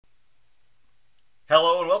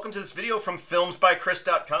Hello and welcome to this video from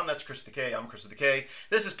filmsbykris.com. That's Chris with the K. I'm Chris with the K.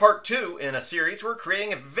 This is part 2 in a series. We're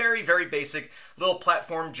creating a very basic little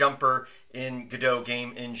platform jumper in Godot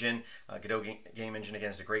Game Engine. Godot Game Engine, again,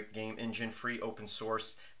 is a great game engine, free, open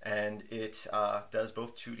source, and it does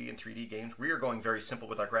both 2D and 3D games. We are going very simple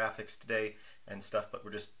with our graphics today and stuff, but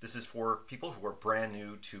this is for people who are brand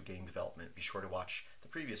new to game development. Be sure to watch the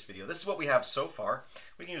previous video. This is what we have so far.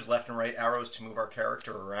 We can use left and right arrows to move our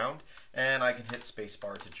character around, and I can hit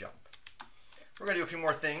spacebar to jump. We're going to do a few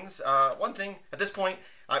more things. One thing, at this point,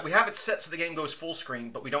 we have it set so the game goes full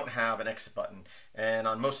screen, but we don't have an exit button. And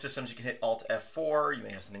on most systems, you can hit Alt F4. You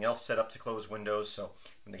may have something else set up to close windows, so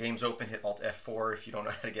when the game's open, hit Alt F4 if you don't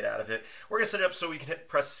know how to get out of it. We're going to set it up so we can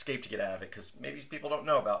press Escape to get out of it, because maybe people don't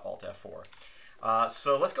know about Alt F4.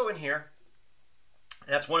 So let's go in here.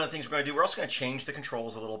 That's one of the things we're going to do. We're also going to change the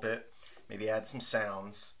controls a little bit, maybe add some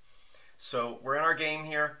sounds. So we're in our game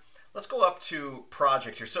here. Let's go up to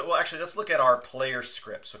project here. So, well, actually, let's look at our player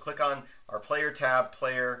script. So click on our player tab,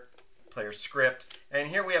 player script. And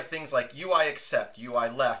here we have things like UI accept, UI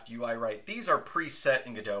left, UI right. These are preset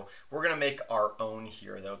in Godot. We're going to make our own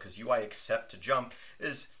here, though, because UI accept to jump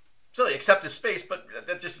is silly. Accept is space, but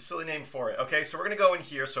that's just a silly name for it. Okay, so we're going to go in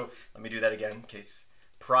here. So let me do that again in case.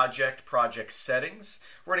 Project settings.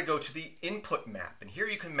 We're going to go to the input map. And here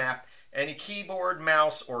you can map any keyboard,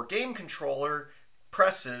 mouse, or game controller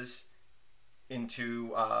presses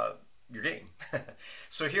into your game.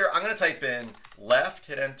 So here I'm going to type in left,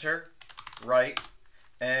 hit enter, right,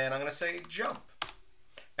 and I'm going to say jump.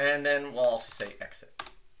 And then we'll also say exit.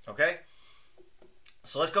 Okay?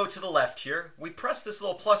 So let's go to the left here. We press this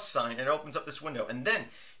little plus sign and it opens up this window. And then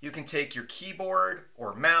you can take your keyboard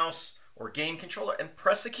or mouse or game controller and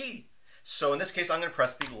press a key. So in this case, I'm going to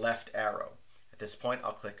press the left arrow. At this point,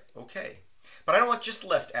 I'll click OK. But I don't want just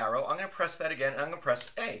left arrow. I'm going to press that again. I'm going to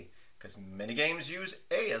press A, because many games use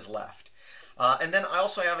A as left. And then I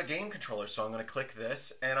also have a game controller, so I'm going to click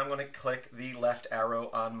this, and I'm going to click the left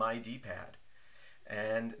arrow on my D-pad.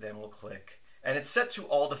 And then we'll click. And it's set to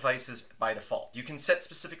all devices by default. You can set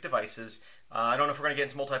specific devices. I don't know if we're going to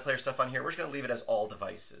get into multiplayer stuff on here. We're just going to leave it as all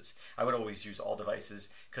devices. I would always use all devices,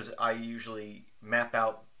 because I usually map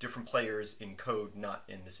out different players in code, not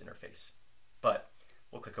in this interface. But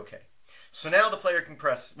we'll click OK. So now the player can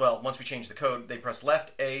press, well, once we change the code, they press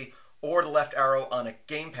left A or the left arrow on a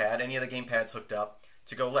gamepad, any of the gamepads hooked up,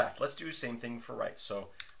 to go left. Let's do the same thing for right. So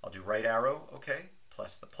I'll do right arrow, okay,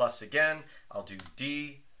 plus the plus again. I'll do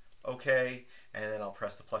D, okay, and then I'll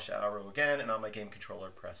press the plus arrow again, and on my game controller,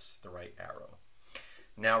 press the right arrow.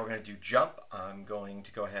 Now we're going to do jump. I'm going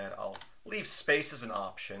to go ahead, I'll leave space as an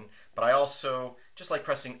option, but I also just like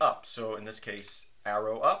pressing up. So in this case,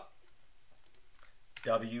 arrow up,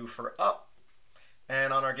 W for up,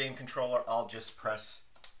 and on our game controller I'll just press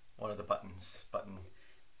one of the buttons, button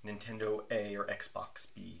Nintendo A or Xbox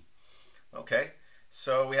B. Okay,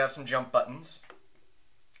 so we have some jump buttons,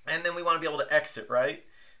 and then we want to be able to exit, right?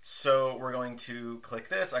 So we're going to click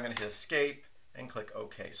this, I'm going to hit escape and click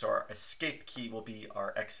OK. So our escape key will be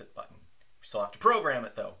our exit button. We still have to program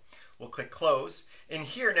it though. We'll click close. In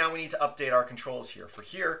here now we need to update our controls here. For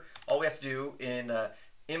here, all we have to do in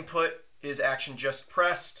input is action just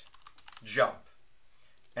pressed, jump.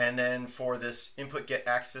 And then for this input get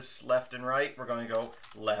axis left and right, we're going to go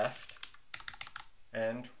left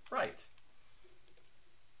and right.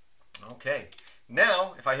 Okay,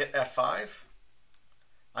 now if I hit F5,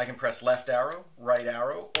 I can press left arrow, right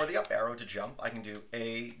arrow, or the up arrow to jump. I can do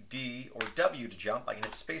A, D, or W to jump. I can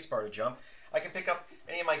hit spacebar to jump. I can pick up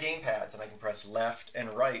any of my gamepads and I can press left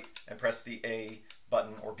and right and press the A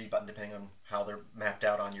button or B button, depending on how they're mapped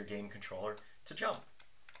out on your game controller, to jump.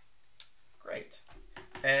 Great.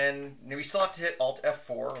 And we still have to hit Alt F4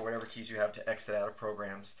 or whatever keys you have to exit out of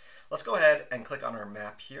programs. Let's go ahead and click on our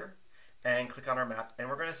map here and click on our map, and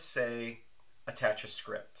we're going to say attach a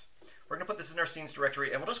script. We're going to put this in our scenes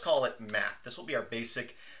directory and we'll just call it map. This will be our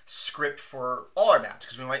basic script for all our maps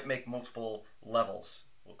because we might make multiple levels.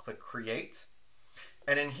 We'll click create,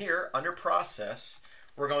 and in here under process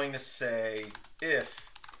we're going to say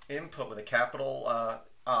if input with a capital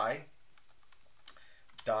I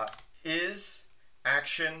dot is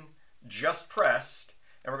action just pressed,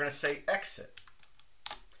 and we're going to say exit.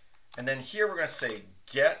 And then here we're going to say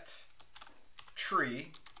get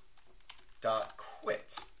tree dot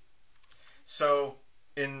quit. So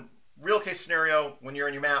in real case scenario, when you're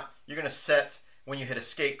in your map, you're going to set when you hit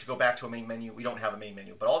escape to go back to a main menu. We don't have a main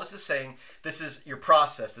menu, but all this is saying, this is your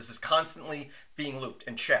process. This is constantly being looped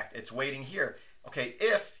and checked. It's waiting here. Okay,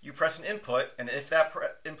 if you press an input, and if that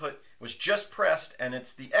input was just pressed and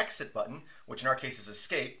it's the exit button, which in our case is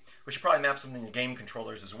escape, we should probably map something to game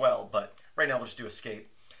controllers as well, but Right now we'll just do escape.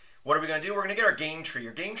 What are we going to do? We're going to get our game tree.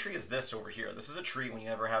 Your game tree is this over here. This is a tree when you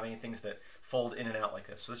ever have any things that fold in and out like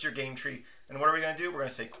this. So this is your game tree. And what are we going to do? We're going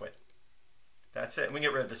to say quit. That's it. And we can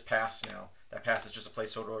get rid of this pass now. That pass is just a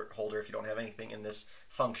placeholder if you don't have anything in this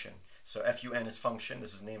function. So fun is function.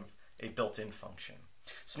 This is the name of a built-in function.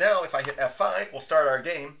 So now if I hit F5, we'll start our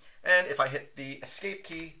game. And if I hit the escape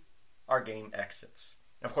key, our game exits.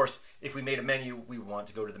 And of course, if we made a menu, we want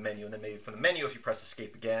to go to the menu. And then maybe from the menu, if you press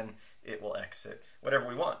escape again, it will exit whatever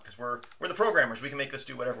we want, because we're the programmers. We can make this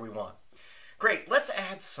do whatever we want. Great. Let's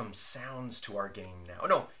add some sounds to our game now.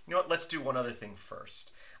 No, you know what? Let's do one other thing first.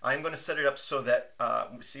 I'm going to set it up so that,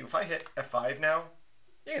 see, if I hit F5 now,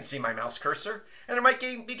 you can see my mouse cursor. And there might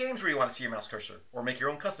be games where you want to see your mouse cursor, or make your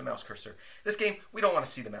own custom mouse cursor. This game, we don't want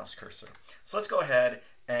to see the mouse cursor. So let's go ahead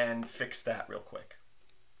and fix that real quick.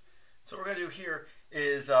 So what we're going to do here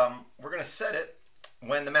is we're going to set it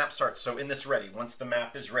when the map starts. So in this ready, once the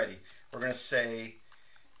map is ready, we're going to say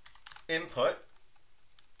input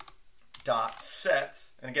dot set,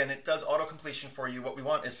 and again it does auto completion for you. What we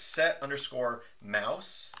want is set underscore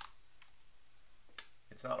mouse.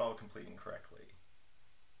 It's not auto completing correctly.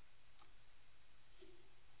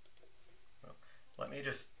 Well, let me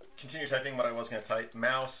just continue typing what I was going to type.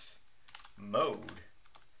 Mouse mode,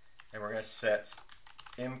 and we're going to set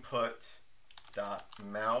input dot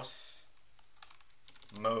mouse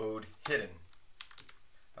mode hidden.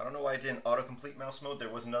 I don't know why it didn't autocomplete mouse mode. There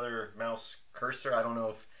was another mouse cursor. I don't know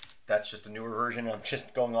if that's just a newer version. I'm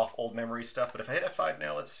just going off old memory stuff. But if I hit F5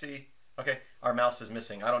 now, let's see. Okay, our mouse is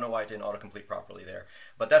missing. I don't know why it didn't autocomplete properly there.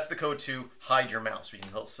 But that's the code to hide your mouse. We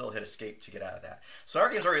can still hit escape to get out of that. So our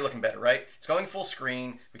game's already looking better, right? It's going full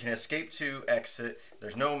screen. We can escape to exit.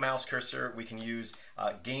 There's no mouse cursor. We can use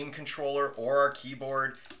game controller or our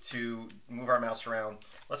keyboard to move our mouse around.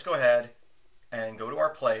 Let's go ahead and go to our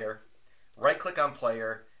player. Right click on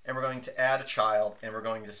player, and we're going to add a child, and we're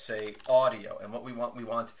going to say audio. And what we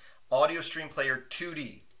want audio stream player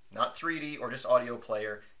 2D, not 3D or just audio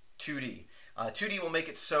player 2D. 2D will make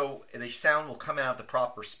it so the sound will come out of the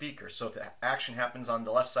proper speaker. So if the action happens on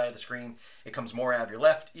the left side of the screen, it comes more out of your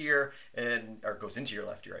left ear, or goes into your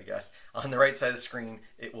left ear, I guess. On the right side of the screen,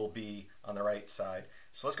 it will be on the right side.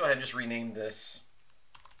 So let's go ahead and just rename this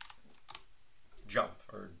Jump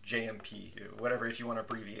or JMP, whatever, if you want to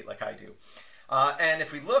abbreviate like I do. And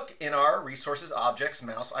if we look in our resources, objects,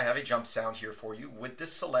 mouse, I have a jump sound here for you. With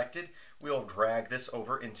this selected, we'll drag this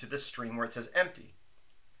over into the stream where it says empty.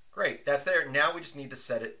 Great, that's there. Now we just need to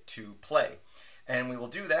set it to play. And we will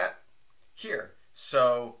do that here.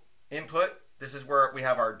 So input, this is where we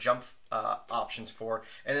have our jump options for.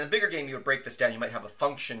 And in a bigger game, you would break this down. You might have a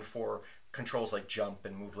function for controls like jump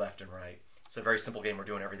and move left and right. It's a very simple game. We're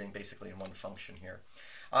doing everything basically in one function here.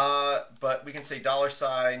 But we can say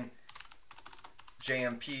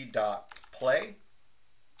 $JMP.play.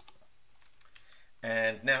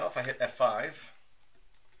 And now if I hit F5,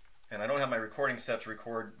 and I don't have my recording set to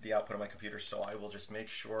record the output of my computer, so I will just make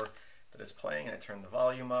sure that it's playing, and I turn the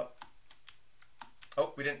volume up.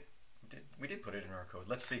 Oh, we did put it in our code.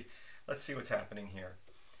 Let's see what's happening here.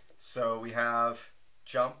 So we have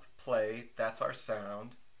jump, play, that's our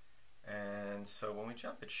sound. And so when we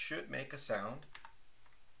jump, it should make a sound.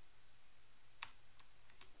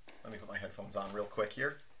 Let me put my headphones on real quick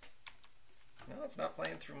here. No, it's not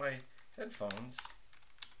playing through my headphones.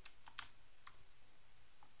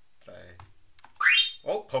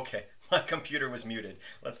 Oh, okay. My computer was muted.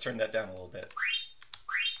 Let's turn that down a little bit.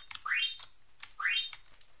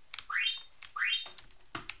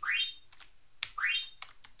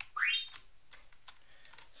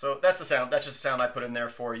 So that's the sound. That's just the sound I put in there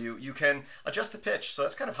for you. You can adjust the pitch. So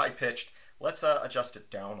that's kind of high pitched. Let's adjust it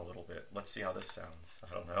down a little bit. Let's see how this sounds.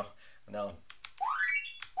 I don't know. Now,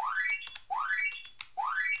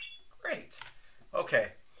 great.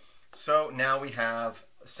 Okay. So now we have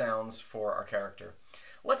sounds for our character.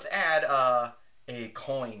 Let's add a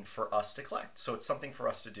coin for us to collect. So it's something for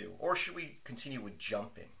us to do. Or should we continue with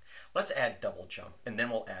jumping? Let's add double jump, and then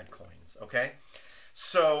we'll add coins, okay?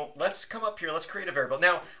 So let's come up here. Let's create a variable.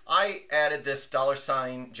 Now, I added this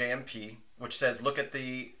 $JMP, which says look at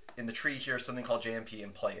in the tree here, something called JMP,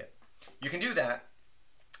 and play it. You can do that,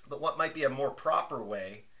 but what might be a more proper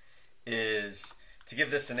way is to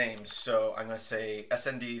give this a name. So I'm going to say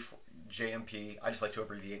SND JMP. I just like to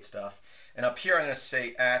abbreviate stuff. And up here I'm going to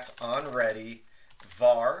say @onReady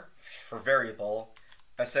var for variable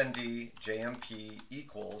SND JMP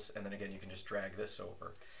equals, and then again you can just drag this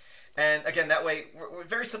over. And again, that way we're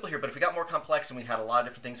very simple here. But if we got more complex and we had a lot of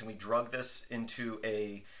different things and we drug this into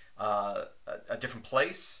a different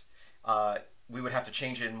place, we would have to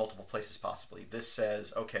change it in multiple places possibly. This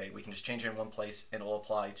says, okay, we can just change it in one place and it'll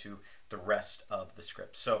apply to the rest of the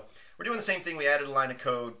script. So we're doing the same thing. We added a line of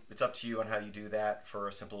code. It's up to you on how you do that for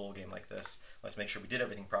a simple little game like this. Let's make sure we did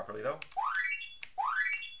everything properly though.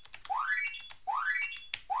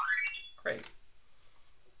 Great.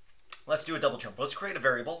 Let's do a double jump. Let's create a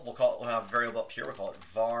variable. We'll have a variable up here. We'll call it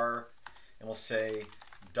var, and we'll say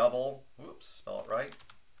double, whoops, spell it right,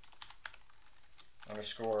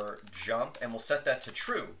 underscore jump, and we'll set that to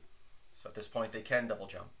true. So at this point they can double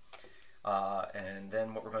jump. And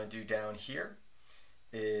then what we're going to do down here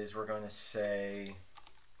is we're going to say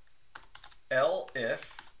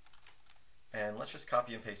elif, and let's just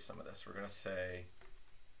copy and paste some of this. We're going to say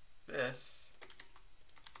this,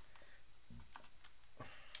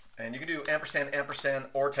 and you can do ampersand, ampersand,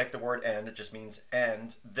 or take the word end. It just means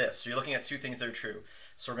end this. So you're looking at two things that are true.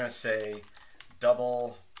 So we're going to say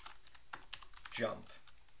double jump,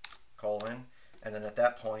 colon, and then at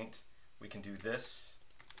that point we can do this,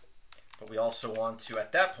 but we also want to,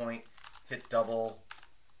 at that point, hit double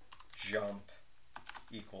jump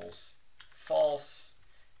equals false,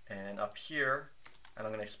 and up here, and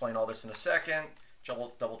I'm going to explain all this in a second,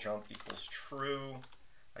 double jump equals true.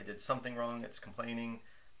 I did something wrong, it's complaining.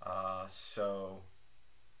 I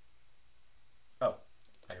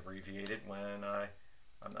abbreviated when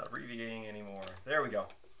I'm not abbreviating anymore. There we go.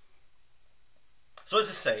 So what does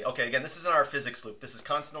this say? Okay, again, this isn't our physics loop. This is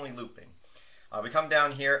constantly looping. We come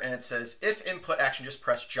down here and it says, if input action, just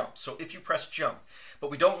press jump. So if you press jump, but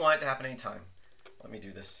we don't want it to happen anytime. Let me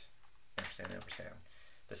do this. Ampersand, ampersand.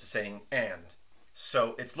 This is saying and.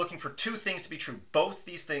 So it's looking for two things to be true. Both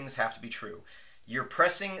these things have to be true. You're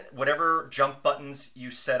pressing whatever jump buttons you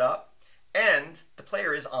set up, and the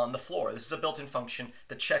player is on the floor. This is a built-in function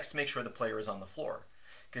that checks to make sure the player is on the floor.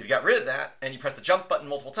 Because if you got rid of that and you press the jump button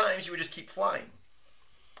multiple times, you would just keep flying.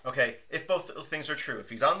 Okay, if both those things are true, if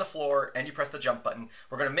he's on the floor and you press the jump button,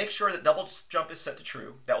 we're going to make sure that double jump is set to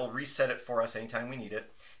true. That will reset it for us anytime we need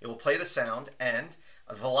it. It will play the sound, and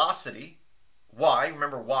velocity, y,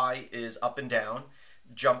 remember y is up and down,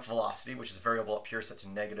 jump velocity, which is a variable up here, set to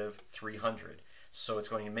 -300. So it's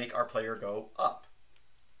going to make our player go up.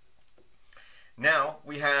 Now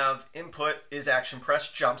we have input is action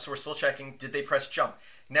press jump, so we're still checking, did they press jump?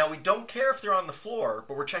 Now we don't care if they're on the floor,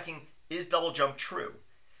 but we're checking, is double jump true?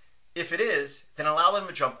 If it is, then allow them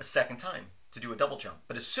to jump a second time to do a double jump.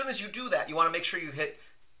 But as soon as you do that, you want to make sure you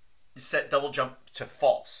set double jump to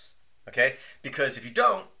false, okay? Because if you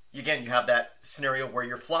don't, again, you have that scenario where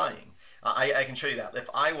you're flying. I can show you that. If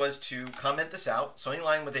I was to comment this out, so any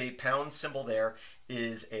line with a pound symbol there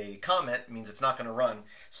is a comment, means it's not going to run.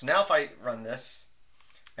 So now if I run this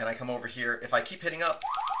and I come over here, if I keep hitting up,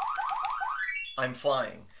 I'm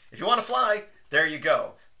flying. If you want to fly, there you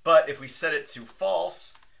go. But if we set it to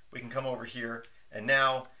false, we can come over here, and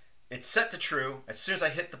now it's set to true. As soon as I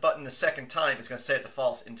hit the button the second time, it's going to set it to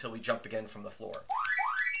false until we jump again from the floor.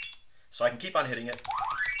 So I can keep on hitting it.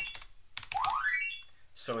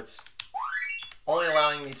 So it's only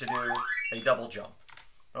allowing me to do a double jump.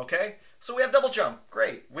 Okay, so we have double jump,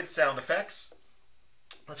 great, with sound effects.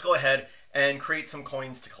 Let's go ahead and create some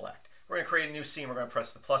coins to collect. We're going to create a new scene. We're going to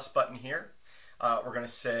press the plus button here. We're going to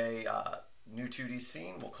say new 2D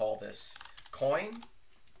scene. We'll call this coin.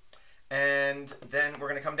 And then we're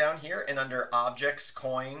going to come down here, and under objects,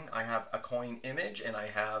 coin, I have a coin image and I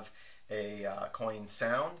have a coin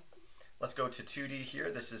sound. Let's go to 2D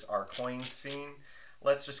here. This is our coin scene.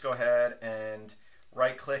 Let's just go ahead and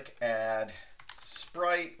right click, add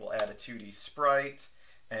sprite. We'll add a 2D sprite,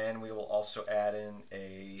 and we will also add in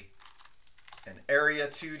an area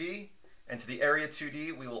 2D. And to the area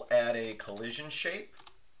 2D, we will add a collision shape.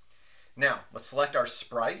 Now, let's select our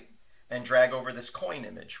sprite and drag over this coin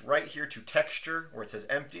image right here to texture where it says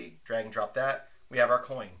empty. Drag and drop that. We have our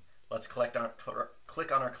coin. Let's click on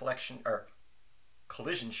our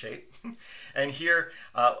collision shape. And here,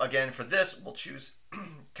 again, for this, we'll choose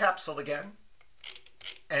capsule again,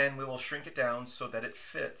 and we will shrink it down so that it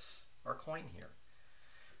fits our coin here.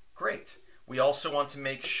 Great. We also want to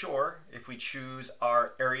make sure, if we choose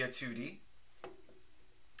our area 2D,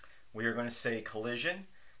 we are going to say collision.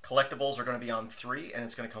 Collectibles are going to be on 3, and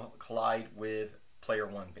it's going to collide with player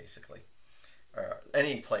 1, basically.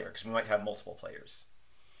 Any player, because we might have multiple players.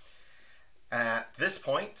 At this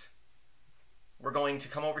point, we're going to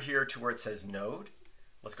come over here to where it says node.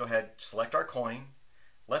 Let's go ahead, select our coin.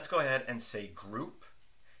 Let's go ahead and say group.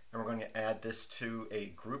 And we're going to add this to a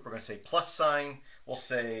group. We're going to say plus sign. We'll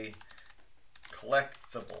say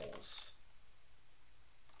collectibles.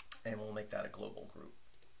 And we'll make that a global group.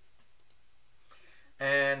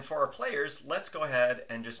 And for our players, let's go ahead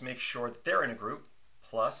and just make sure that they're in a group.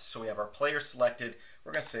 plus. So we have our player selected.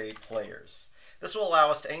 We're going to say players. This will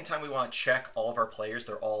allow us to, anytime we want to check all of our players,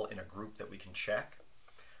 they're all in a group that we can check.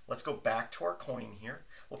 Let's go back to our coin here.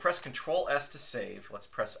 We'll press Control S to save. Let's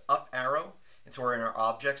press up arrow until we're in our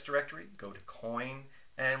objects directory. Go to coin,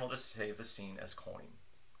 and we'll just save the scene as coin.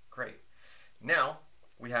 Great. Now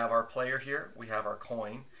we have our player here. We have our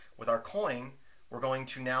coin. With our coin, we're going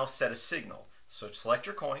to now set a signal. So select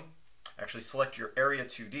your coin. Actually select your area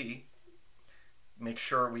 2D. Make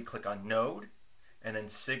sure we click on node and then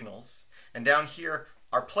signals. And down here,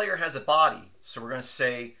 our player has a body. So we're going to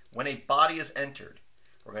say when a body is entered,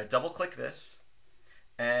 we're going to double click this.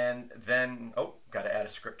 And then, got to add a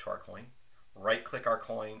script to our coin. Right click our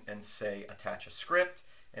coin and say attach a script.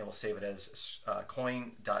 And we'll save it as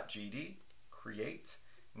coin.gd, create.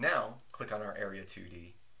 Now click on our area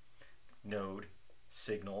 2D, node,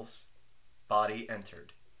 signals, body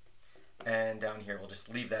entered. And down here we'll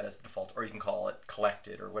just leave that as the default, or you can call it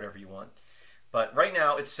collected or whatever you want. But right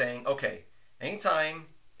now it's saying, okay, anytime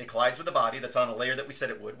it collides with a body that's on a layer that we said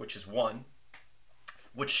it would, which is 1,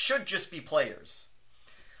 which should just be players.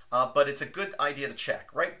 But it's a good idea to check.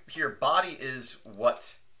 Right here, body is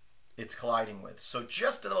what it's colliding with. So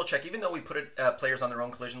just to double check, even though we put players on their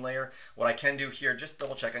own collision layer, what I can do here, just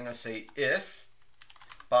double check, I'm going to say if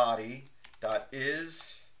body.is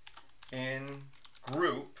in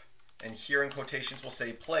group, and here in quotations we'll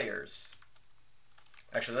say players.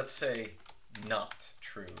 Actually, let's say not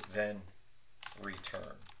true, then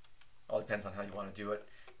return. All depends on how you want to do it.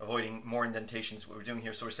 Avoiding more indentations, what we're doing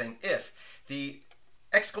here. So we're saying if. The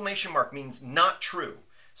exclamation mark means not true.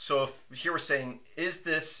 So if here we're saying, is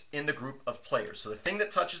this in the group of players? So the thing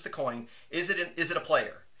that touches the coin, is it a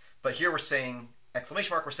player? But here we're saying,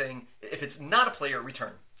 exclamation mark, we're saying, if it's not a player,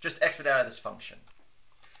 return. Just exit out of this function.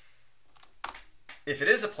 If it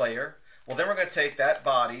is a player, well then we're going to take that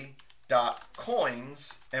body dot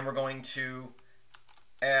coins and we're going to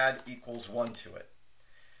add equals 1 to it.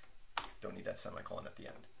 Don't need that semicolon at the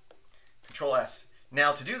end. Control S.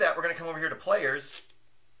 Now to do that, we're going to come over here to players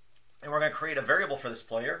and we're going to create a variable for this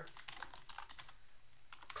player,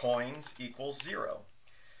 coins equals 0.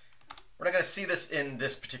 We're not going to see this in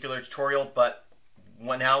this particular tutorial, but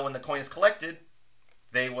now when the coin is collected,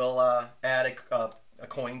 they will add a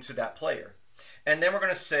coin to that player. And then we're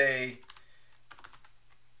going to say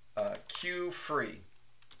Q free.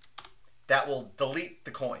 That will delete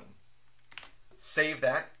the coin. Save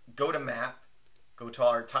that, go to map, go to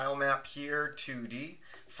our tile map here, 2D,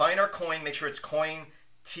 find our coin, make sure it's coin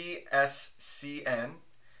TSCN,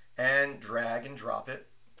 and drag and drop it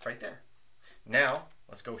right there. Now,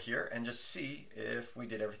 let's go here and just see if we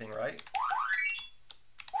did everything right.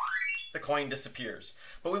 The coin disappears.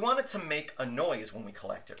 But we want it to make a noise when we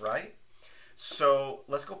collect it, right? So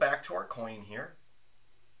let's go back to our coin here.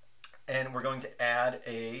 And we're going to add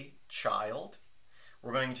a child.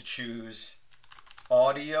 We're going to choose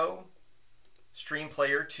audio stream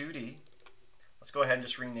player 2D. Let's go ahead and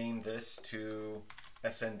just rename this to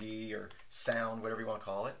SND or sound, whatever you want to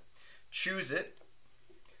call it. Choose it.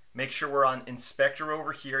 Make sure we're on inspector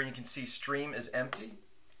over here and you can see stream is empty.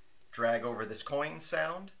 Drag over this coin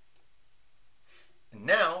sound. And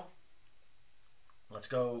now let's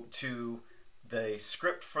go to the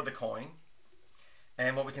script for the coin.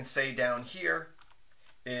 And what we can say down here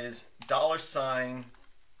is $SND,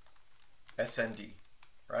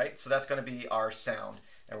 right? So that's going to be our sound.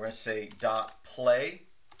 And we're going to say .play.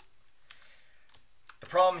 The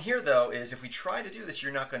problem here, though, is if we try to do this,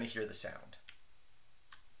 you're not going to hear the sound.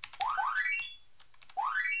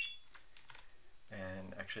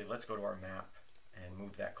 And actually, let's go to our map and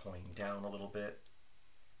move that coin down a little bit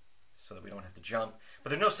so that we don't have to jump. But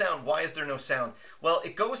there's no sound. Why is there no sound? Well,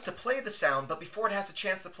 it goes to play the sound, but before it has a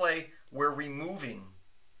chance to play, we're removing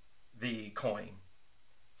the coin.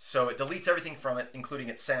 So it deletes everything from it, including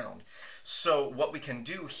its sound. So what we can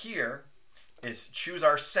do here is choose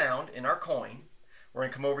our sound in our coin. We're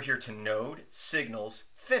going to come over here to Node, Signals,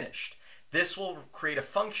 Finished. This will create a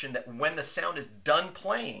function that when the sound is done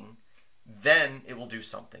playing, then it will do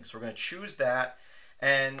something. So we're going to choose that,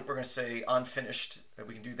 and we're going to say unfinished.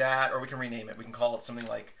 We can do that, or we can rename it. We can call it something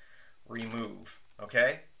like remove.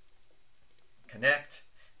 Okay? Connect.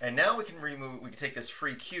 And now we can take this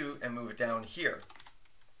free Q and move it down here.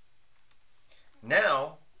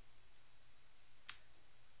 Now,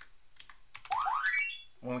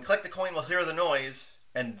 when we collect the coin, we'll hear the noise,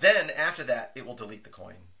 and then after that, it will delete the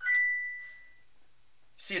coin.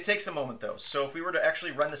 See, it takes a moment though. So if we were to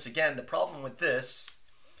actually run this again, the problem with this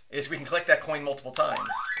is we can collect that coin multiple times,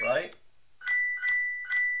 right?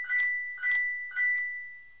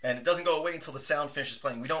 And it doesn't go away until the sound finishes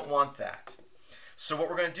playing. We don't want that. So what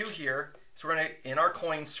we're going to do here So we're going to, in our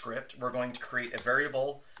coin script, we're going to create a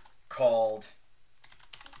variable called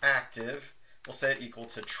active. We'll set it equal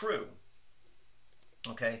to true.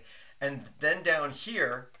 Okay, and then down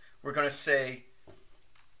here, we're going to say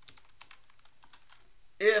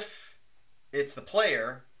if it's the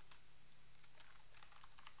player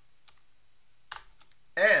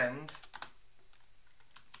and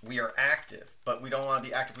we are active, but we don't want to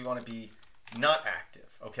be active, we want to be not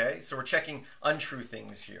active. Okay, so we're checking untrue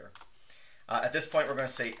things here. At this point, we're going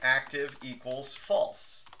to say active equals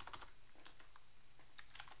false.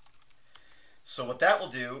 So what that will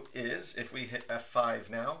do is, if we hit F5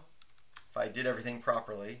 now, if I did everything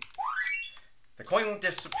properly, the coin won't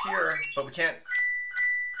disappear, but we can't.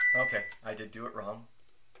 Okay, I did do it wrong.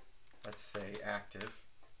 Let's say active.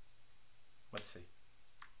 Let's see.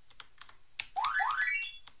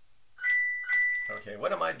 Okay,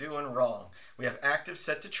 what am I doing wrong? We have active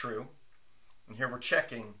set to true, and here we're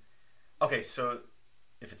checking. Okay, so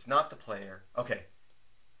if it's not the player, okay,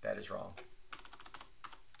 that is wrong.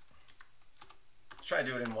 Let's try to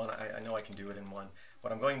do it in one. I know I can do it in one.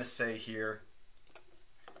 What I'm going to say here,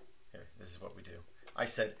 this is what we do. I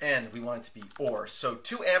said and, we want it to be or. So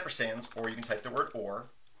 2 ampersands, or you can type the word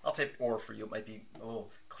or. I'll type or for you, it might be a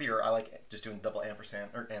little clearer. I like just doing double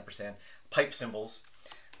ampersand, or ampersand, pipe symbols,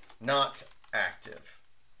 not active.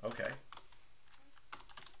 Okay.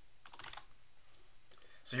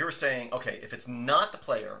 So here we're saying, okay, if it's not the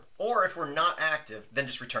player, or if we're not active, then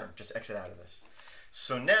just return, just exit out of this.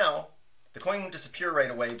 So now, the coin won't disappear right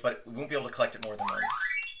away, but we won't be able to collect it more than once.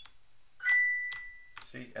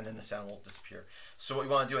 See, and then the sound will disappear. So what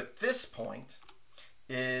we want to do at this point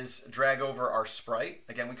is drag over our sprite.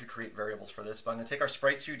 Again, we could create variables for this, but I'm going to take our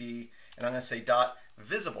sprite 2D, and I'm going to say dot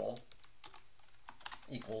visible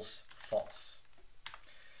equals false.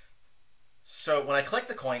 So when I collect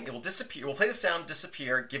the coin, it will disappear. We'll play the sound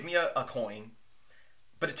disappear, give me a coin,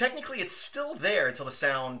 but technically it's still there until the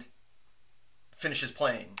sound finishes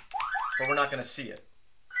playing, but we're not going to see it.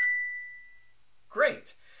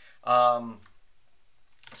 Great.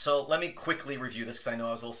 So let me quickly review this because I know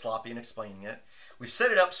I was a little sloppy in explaining it. We've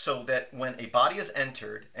set it up so that when a body is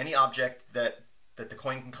entered, any object that the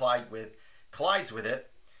coin can collides with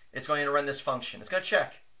it, it's going to run this function. It's going to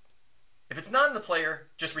check. If it's not in the player,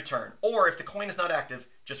 just return. Or if the coin is not active,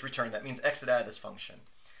 just return. That means exit out of this function.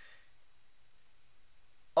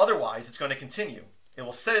 Otherwise, it's going to continue. It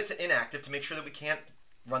will set it to inactive to make sure that we can't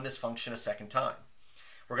run this function a second time.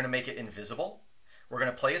 We're going to make it invisible. We're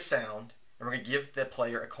going to play a sound, and we're going to give the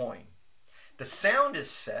player a coin. The sound is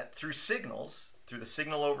set through signals, through the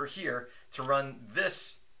signal over here, to run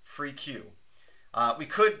this free cue. We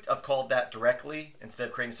could have called that directly instead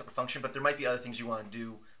of creating a separate function, but there might be other things you want to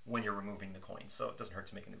do when you're removing the coin, so it doesn't hurt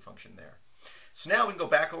to make a new function there. So now we can go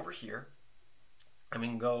back over here, and we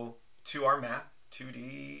can go to our map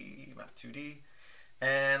 2D,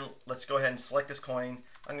 and let's go ahead and select this coin.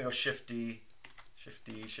 I'm gonna go Shift D, Shift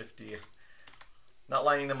D, Shift D. Not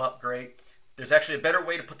lining them up great. There's actually a better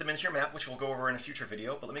way to put them into your map, which we'll go over in a future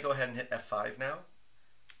video, but let me go ahead and hit F5 now.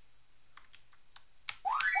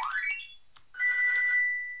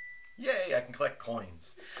 Yay, I can collect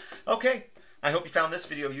coins. Okay, I hope you found this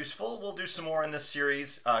video useful. We'll do some more in this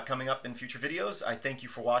series coming up in future videos. I thank you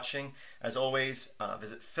for watching. As always,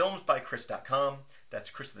 visit filmsbychris.com. That's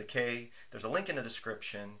Chris with a K. There's a link in the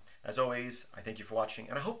description. As always, I thank you for watching,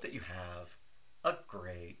 and I hope that you have a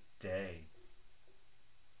great day.